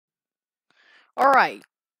Alright,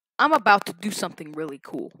 I'm about to do something really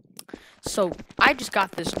cool. So, I just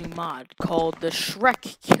got this new mod called the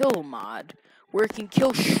Shrek Kill mod, where it can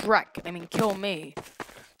kill Shrek, kill me.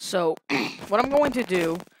 So, what I'm going to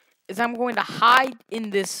do is I'm going to hide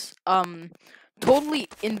in this, totally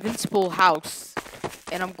invincible house,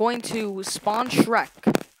 and I'm going to spawn Shrek.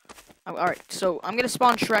 Alright, so I'm gonna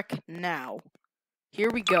spawn Shrek now. Here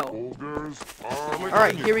we go.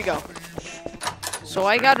 Alright, here we go. So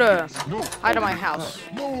I gotta hide in my house.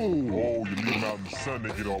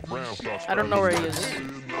 I don't know where he is.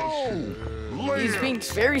 He's being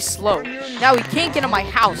very slow. Now he can't get in my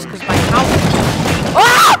house because my house.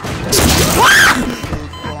 Ah!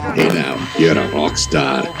 Hey now, you're a rock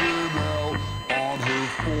star.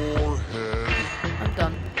 I'm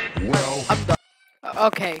done. I'm done.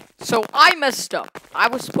 Okay, so I messed up. I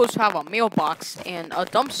was supposed to have a mailbox and a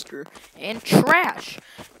dumpster and trash.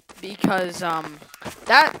 Because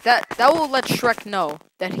that will let Shrek know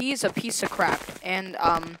that he's a piece of crap and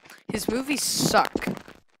his movies suck.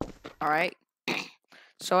 All right.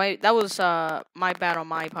 So that was my bad on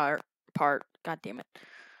my part. God damn it.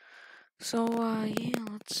 So yeah,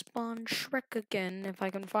 let's spawn Shrek again if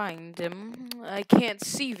I can find him. I can't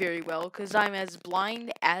see very well because I'm as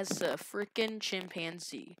blind as a freaking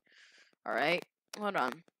chimpanzee. All right. Hold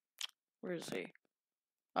on. Where is he?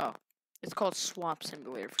 Oh. It's called Swamp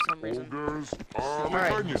Simulator for some reason.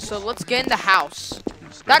 Alright, so let's get in the house.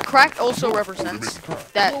 That crack also represents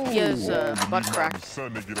that he has a butt crack.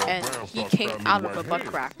 And he came out of a butt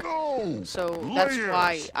crack. So that's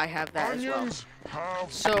why I have that as well.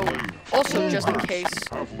 So, also just in case,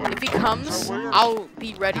 if he comes, I'll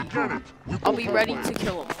be ready. I'll be ready to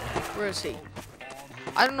kill him. Where is he?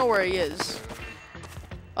 I don't know where he is.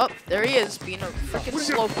 Oh, there he is, being a freaking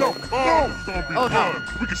slowpoke. Oh no.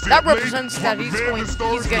 That represents that he's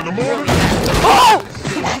getting really mad. Oh!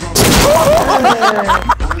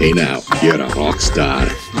 Hey now, you're a rock star.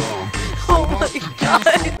 Oh my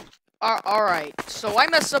god. Alright, so I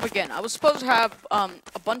messed up again. I was supposed to have a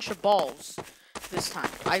bunch of balls this time.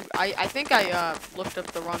 I think I looked up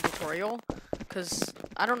the wrong tutorial. Because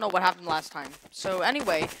I don't know what happened last time. So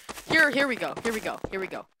anyway, here we go.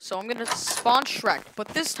 So I'm gonna spawn Shrek, but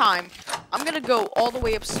this time I'm gonna go all the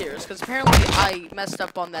way upstairs because apparently I messed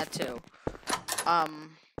up on that too.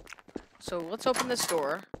 So let's open this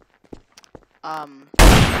door. God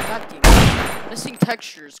damn it. Missing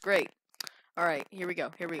textures, great. Alright, here we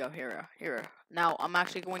go. Here. Now I'm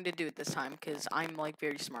actually going to do it this time because I'm like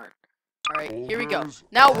very smart. Alright, here we go.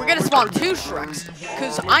 Now, we're gonna spawn 2 Shreks,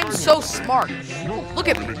 because I'm so smart. Look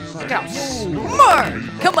at me. Look how smart!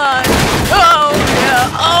 Come on! Oh, yeah!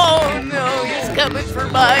 Oh, no! He's coming for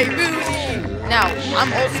my booty! Now,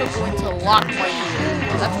 I'm also going to lock my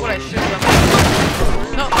booty. That's what I should have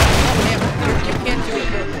done. No, damn. You can't do it.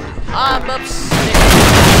 I'm upstairs.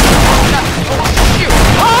 Oh, shoot!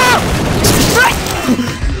 Oh!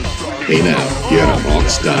 Hey now, you're a rock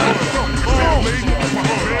star.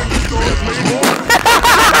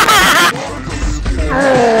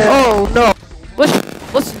 Oh no! Listen,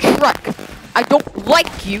 Shrek. I don't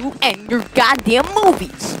like you and your goddamn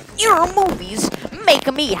movies. Your movies make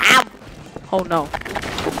me have. Oh no!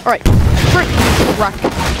 All right, Shrek,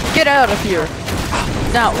 get out of here.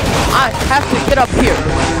 Now I have to get up here.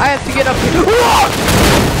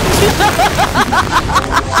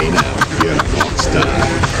 Hey now, you're a rock star.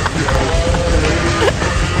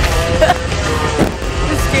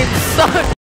 This game sucks.